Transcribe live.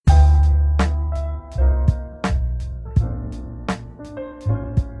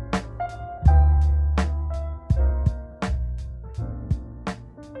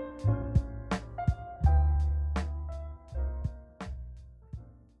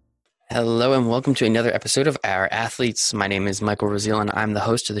Hello and welcome to another episode of Our Athletes. My name is Michael Raziel and I'm the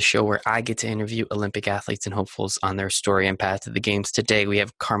host of the show where I get to interview Olympic athletes and hopefuls on their story and path to the games. Today we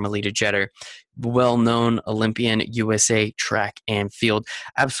have Carmelita Jeter, well-known Olympian, USA track and field.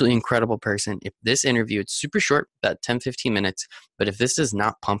 Absolutely incredible person. If this interview, it's super short, about 10-15 minutes, but if this does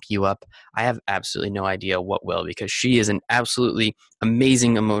not pump you up, I have absolutely no idea what will, because she is an absolutely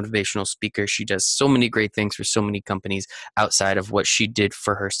amazing and motivational speaker. She does so many great things for so many companies outside of what she did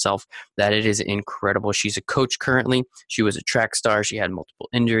for herself that it is incredible. She's a coach currently. She was a track star. She had multiple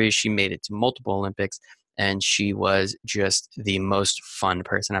injuries. She made it to multiple Olympics, and she was just the most fun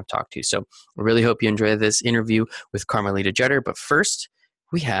person I've talked to. So I really hope you enjoy this interview with Carmelita Jeter. But first,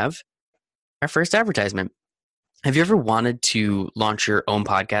 we have our first advertisement. Have you ever wanted to launch your own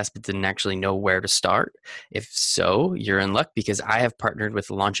podcast but didn't actually know where to start? If so, you're in luck, because I have partnered with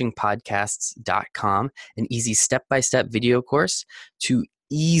launchingpodcasts.com, an easy step-by-step video course to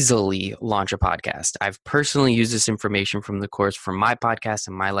easily launch a podcast. I've personally used this information from the course for my podcast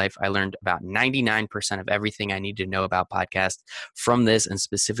and my life. I learned about 99% of everything I need to know about podcasts from this, and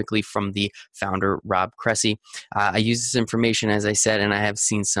specifically from the founder, Rob Cressy. I use this information, as I said, and I have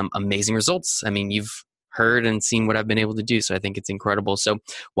seen some amazing results. I mean, you've heard and seen what I've been able to do. So I think it's incredible. So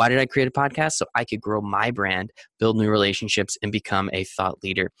why did I create a podcast? So I could grow my brand, build new relationships, and become a thought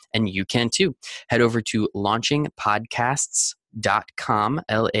leader. And you can too. Head over to launchingpodcasts.com,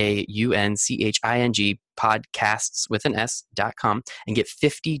 LAUNCHING, podcasts with an S.com, and get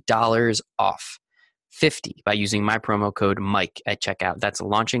 $50 off. 50 by using my promo code Mike at checkout. That's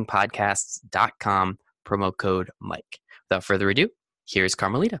launchingpodcasts.com, promo code Mike. Without further ado, here's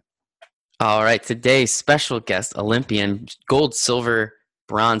Carmelita. All right, today's special guest, Olympian, gold, silver,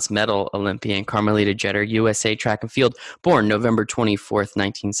 bronze medal Olympian, Carmelita Jeter, USA track and field, born November 24th,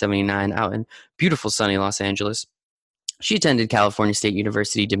 1979, out in beautiful sunny Los Angeles. She attended California State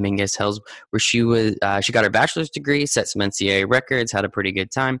University, Dominguez Hills, where she got her bachelor's degree, set some NCAA records, had a pretty good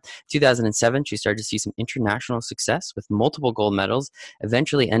time. 2007, she started to see some international success with multiple gold medals,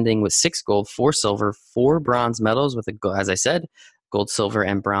 eventually ending with 6 gold, 4 silver, 4 bronze medals with, as I said, gold, silver,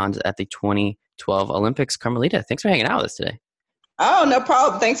 and bronze at the 2012 Olympics. Carmelita, thanks for hanging out with us today. Oh, no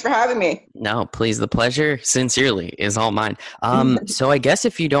problem. Thanks for having me. No, please. The pleasure, sincerely, is all mine. So I guess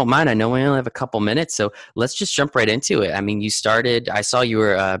if you don't mind, I know we only have a couple minutes, so let's just jump right into it. I mean, I saw you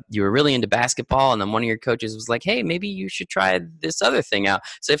were really into basketball, and then one of your coaches was like, "Hey, maybe you should try this other thing out."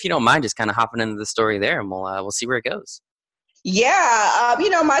 So if you don't mind, just kind of hopping into the story there, and we'll see where it goes. Yeah,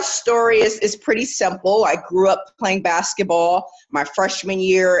 my story is pretty simple. I grew up playing basketball. My freshman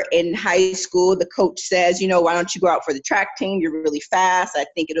year in high school, the coach says, why don't you go out for the track team? You're really fast. I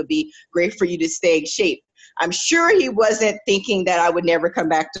think it'll be great for you to stay in shape. I'm sure he wasn't thinking that I would never come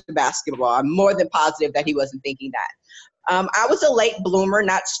back to basketball. I'm more than positive that he wasn't thinking that. I was a late bloomer,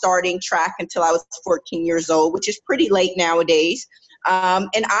 not starting track until I was 14 years old, which is pretty late nowadays.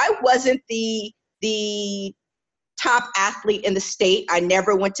 And I wasn't the top athlete in the state. I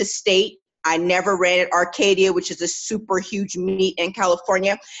never went to state. I never ran at Arcadia, which is a super huge meet in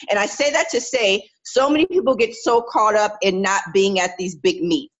California. And I say that to say, so many people get so caught up in not being at these big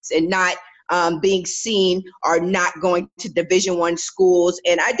meets and not being seen, or not going to Division I schools.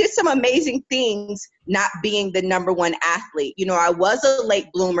 And I did some amazing things not being the number one athlete. I was a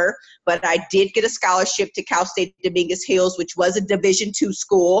late bloomer, but I did get a scholarship to Cal State Dominguez Hills, which was a Division II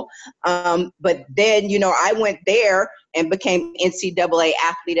school. But then, I went there and became NCAA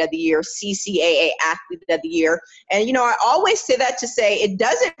Athlete of the Year, CCAA Athlete of the Year. And, I always say that to say it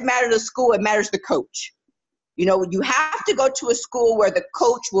doesn't matter the school, it matters the coach. You have to go to a school where the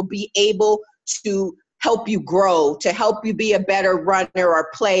coach will be able to help you grow, to help you be a better runner or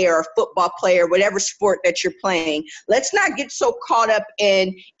player or football player, whatever sport that you're playing. Let's not get so caught up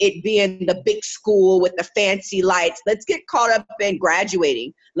in it being the big school with the fancy lights. Let's get caught up in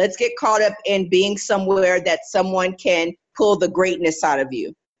graduating. Let's get caught up in being somewhere that someone can pull the greatness out of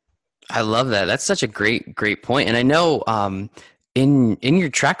you. I love that. That's such a great point. And I know in your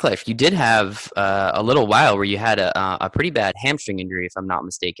track life, you did have a little while where you had a pretty bad hamstring injury, if I'm not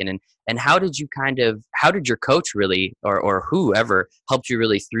mistaken. And how did your coach really, or whoever helped you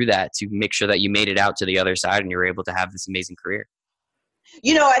really through that to make sure that you made it out to the other side and you were able to have this amazing career?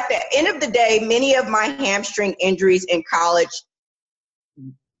 At the end of the day, many of my hamstring injuries in college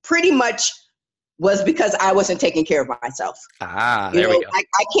pretty much was because I wasn't taking care of myself. There we go.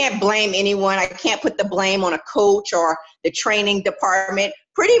 I can't blame anyone. I can't put the blame on a coach or the training department.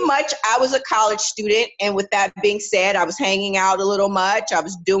 Pretty much I was a college student. And with that being said, I was hanging out a little much. I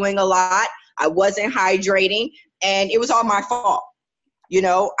was doing a lot. I wasn't hydrating, and it was all my fault.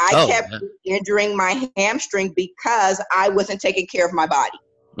 I kept injuring my hamstring because I wasn't taking care of my body.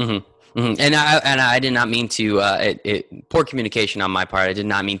 Mm-hmm. And I did not mean to poor communication on my part. I did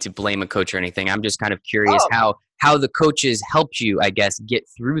not mean to blame a coach or anything. I'm just kind of curious Oh, how the coaches helped you, I guess, get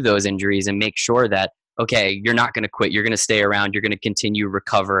through those injuries and make sure that, okay, you're not going to quit. You're going to stay around. You're going to continue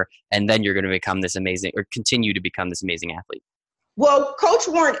recover, and then you're going to become this amazing, or continue to become this amazing athlete. well, Coach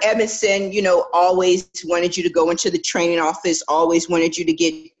Warren Emerson, always wanted you to go into the training office, always wanted you to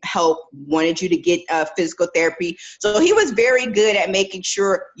get help, wanted you to get physical therapy. So he was very good at making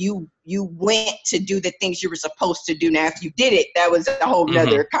sure you went to do the things you were supposed to do. Now, if you did it, that was a whole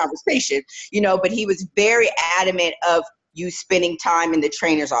nother conversation, but he was very adamant of you spending time in the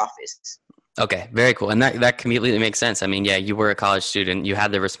trainer's office. Okay, very cool. And that completely makes sense. I mean, yeah, you were a college student. You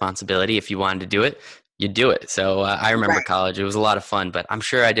had the responsibility. If you wanted to do it, you do it. So I remember Right. college. It was a lot of fun, but I'm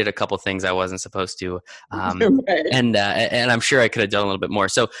sure I did a couple things I wasn't supposed to, Right. and I'm sure I could have done a little bit more.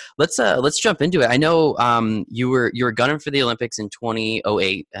 So let's jump into it. I know you were gunning for the Olympics in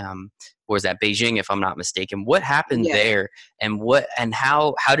 2008. Or was that Beijing, if I'm not mistaken? What happened Yeah. there, and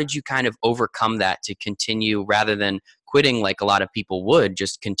how did you kind of overcome that to continue rather than quitting like a lot of people would,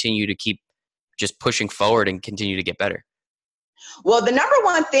 just continue to keep just pushing forward and continue to get better? Well, the number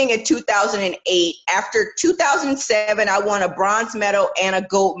one thing in 2008, after 2007, I won a bronze medal and a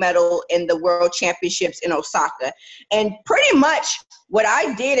gold medal in the World Championships in Osaka. And pretty much what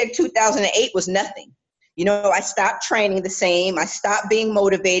I did in 2008 was nothing. I stopped training the same. I stopped being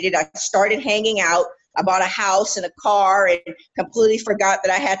motivated. I started hanging out. I bought a house and a car and completely forgot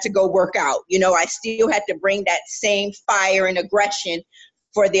that I had to go work out. I still had to bring that same fire and aggression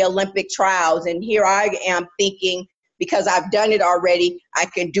for the Olympic trials. And here I am thinking, because I've done it already, I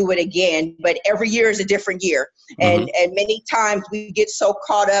can do it again. But every year is a different year. And many times we get so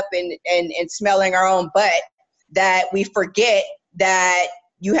caught up in smelling our own butt that we forget that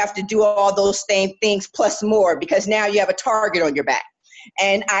you have to do all those same things plus more, because now you have a target on your back.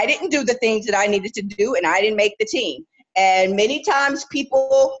 And I didn't do the things that I needed to do, and I didn't make the team. And many times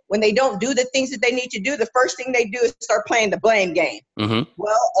people, when they don't do the things that they need to do, the first thing they do is start playing the blame game.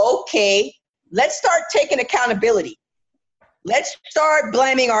 Well, okay, let's start taking accountability. Let's start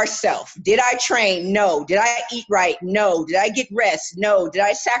blaming ourselves. Did I train? No. Did I eat right? No. Did I get rest? No. Did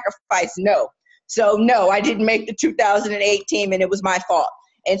I sacrifice? No. So no, I didn't make the 2008 team, and it was my fault.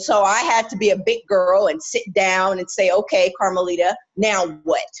 And so I had to be a big girl and sit down and say, okay, Carmelita, now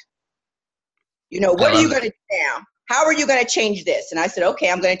what? What are you going to do now? How are you going to change this? And I said,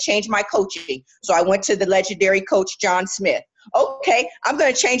 okay, I'm going to change my coaching. So I went to the legendary coach, John Smith. Okay, I'm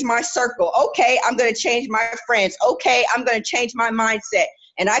going to change my circle. Okay, I'm going to change my friends. Okay, I'm going to change my mindset.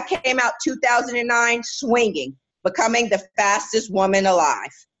 And I came out 2009 swinging, becoming the fastest woman alive.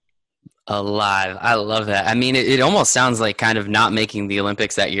 Alive. I love that. I mean, it almost sounds like kind of not making the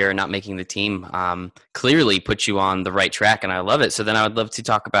Olympics that year, not making the team, clearly put you on the right track, and I love it. So then I would love to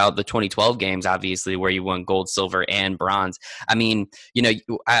talk about the 2012 games, obviously, where you won gold, silver, and bronze. I mean,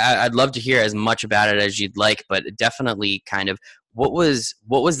 I'd love to hear as much about it as you'd like, but definitely kind of what was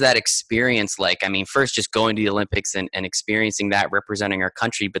that experience like? I mean, first just going to the Olympics and experiencing that, representing our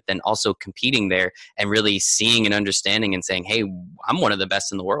country, but then also competing there and really seeing and understanding and saying, hey, I'm one of the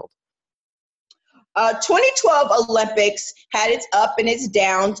best in the world. 2012 Olympics had its up and its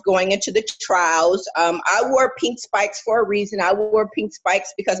downs going into the trials. I wore pink spikes for a reason. I wore pink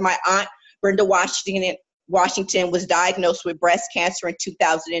spikes because my aunt, Brenda Washington, was diagnosed with breast cancer in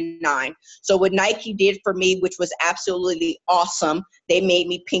 2009. So what Nike did for me, which was absolutely awesome, they made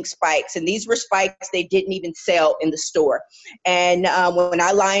me pink spikes. And these were spikes they didn't even sell in the store. And when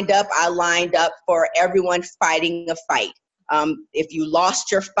I lined up for everyone fighting a fight. If you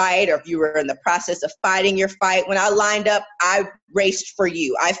lost your fight or if you were in the process of fighting your fight, when I lined up, I raced for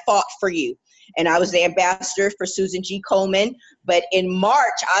you. I fought for you. And I was the ambassador for Susan G. Komen. But in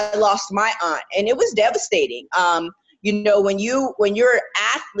March, I lost my aunt, and it was devastating. When you're an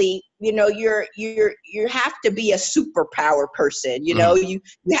athlete, you have to be a superpower person. You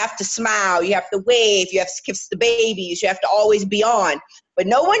have to smile, you have to wave, you have to kiss the babies, you have to always be on. But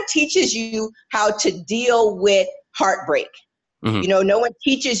no one teaches you how to deal with heartbreak. No one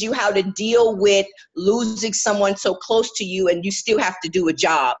teaches you how to deal with losing someone so close to you, and you still have to do a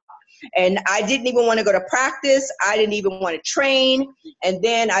job. And I didn't even want to go to practice. I didn't even want to train. And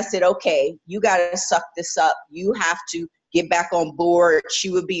then I said, okay, you got to suck this up. You have to get back on board. She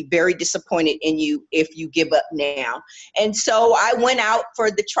would be very disappointed in you if you give up now. And so I went out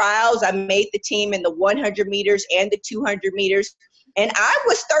for the trials. I made the team in the 100 meters and the 200 meters. And I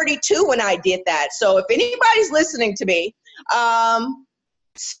was 32 when I did that. So if anybody's listening to me,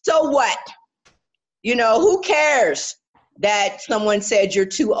 so what? Who cares? that someone said you're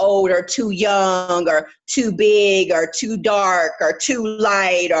too old or too young or too big or too dark or too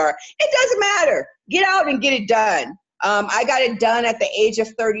light, or it doesn't matter. Get out and get it done. I got it done at the age of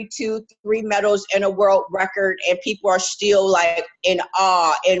 32, 3 medals and a world record, and people are still like in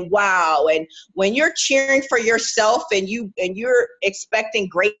awe and wow. And when you're cheering for yourself and you're expecting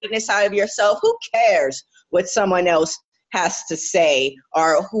greatness out of yourself, who cares what someone else has to say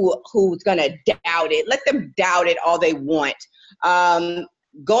or who's going to doubt it? Let them doubt it all they want.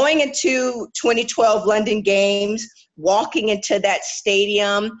 Going into 2012 London Games, walking into that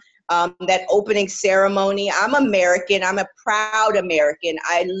stadium, that opening ceremony. I'm American. I'm a proud American.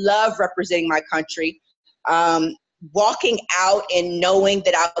 I love representing my country. Walking out and knowing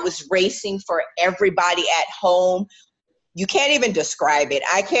that I was racing for everybody at home, you can't even describe it.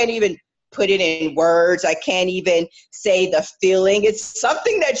 I can't even put it in words. I can't even say the feeling. It's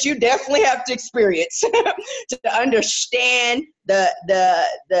something that you definitely have to experience to understand the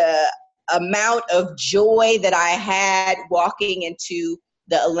amount of joy that I had walking into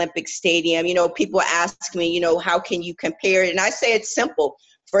the Olympic Stadium. You know, people ask me, you know, how can you compare it? And I say it's simple.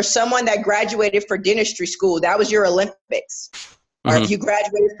 For someone that graduated for dentistry school, that was your Olympics. Or if you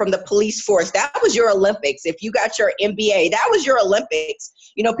graduated from the police force, that was your Olympics. If you got your MBA, that was your Olympics.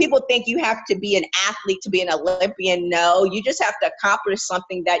 You know, people think you have to be an athlete to be an Olympian. No, you just have to accomplish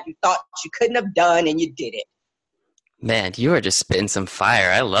something that you thought you couldn't have done, and you did it. Man, you are just spitting some fire.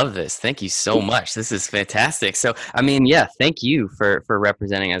 I love this. Thank you so much. This is fantastic. So, I mean, yeah, thank you for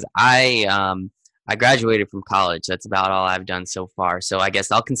representing us. I graduated from college. That's about all I've done so far. So I guess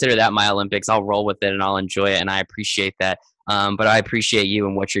I'll consider that my Olympics. I'll roll with it and I'll enjoy it, and I appreciate that. But I appreciate you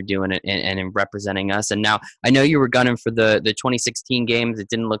and what you're doing and in representing us. And now I know you were gunning for the 2016 games. It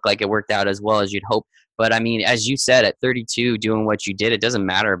didn't look like it worked out as well as you'd hope. But I mean, as you said, at 32, doing what you did, it doesn't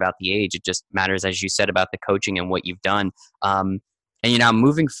matter about the age. It just matters, as you said, about the coaching and what you've done. And you know,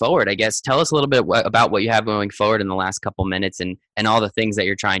 moving forward, I guess, tell us a little bit about what you have going forward in the last couple minutes and all the things that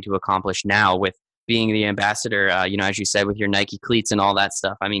you're trying to accomplish now with being the ambassador, you know, as you said, with your Nike cleats and all that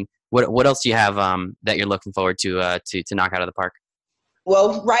stuff. I mean, what else do you have that you're looking forward to knock out of the park?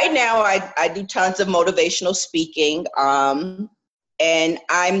 Well, right now I do tons of motivational speaking. And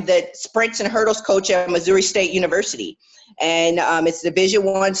I'm the sprints and hurdles coach at Missouri State University. And it's a Division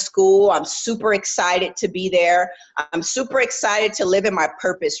I school. I'm super excited to be there. I'm super excited to live in my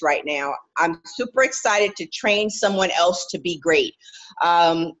purpose right now. I'm super excited to train someone else to be great.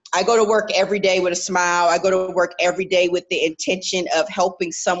 I go to work every day with a smile. I go to work every day with the intention of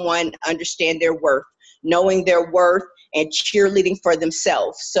helping someone understand their worth, knowing their worth, and cheerleading for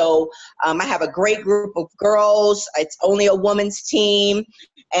themselves. So I have a great group of girls. It's only a women's team.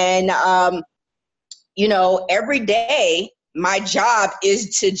 And, you know, every day my job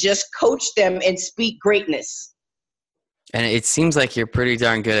is to just coach them and speak greatness. And it seems like you're pretty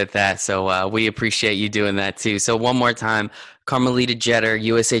darn good at that. So we appreciate you doing that too. So one more time, Carmelita Jeter,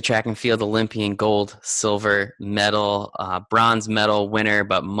 USA Track and Field Olympian, gold, silver medal, bronze medal winner,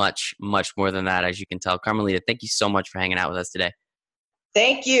 but much, much more than that, as you can tell. Carmelita, thank you so much for hanging out with us today.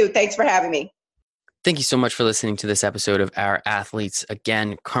 Thank you. Thanks for having me. Thank you so much for listening to this episode of Our Athletes.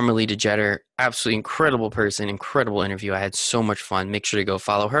 Again, Carmelita Jeter, absolutely incredible person, incredible interview. I had so much fun. Make sure to go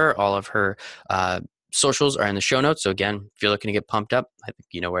follow her. All of her socials are in the show notes. So again, if you're looking to get pumped up, I think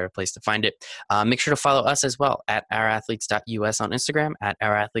you know where a place to find it. Make sure to follow us as well at ourathletes.us on Instagram, at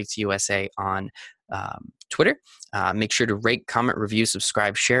ourathletesusa on Twitter. Make sure to rate, comment, review,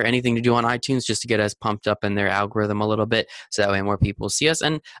 subscribe, share, anything to do on iTunes just to get us pumped up in their algorithm a little bit so that way more people see us.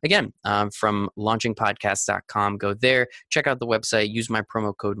 And again, from launchingpodcast.com, go there, check out the website, use my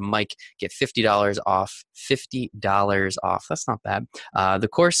promo code Mike, get $50 off. $50 off. That's not bad. The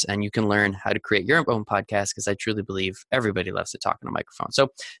course, and you can learn how to create your own podcast because I truly believe everybody loves to talk on a microphone. So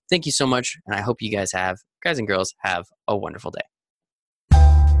thank you so much, and I hope you guys and girls have a wonderful day.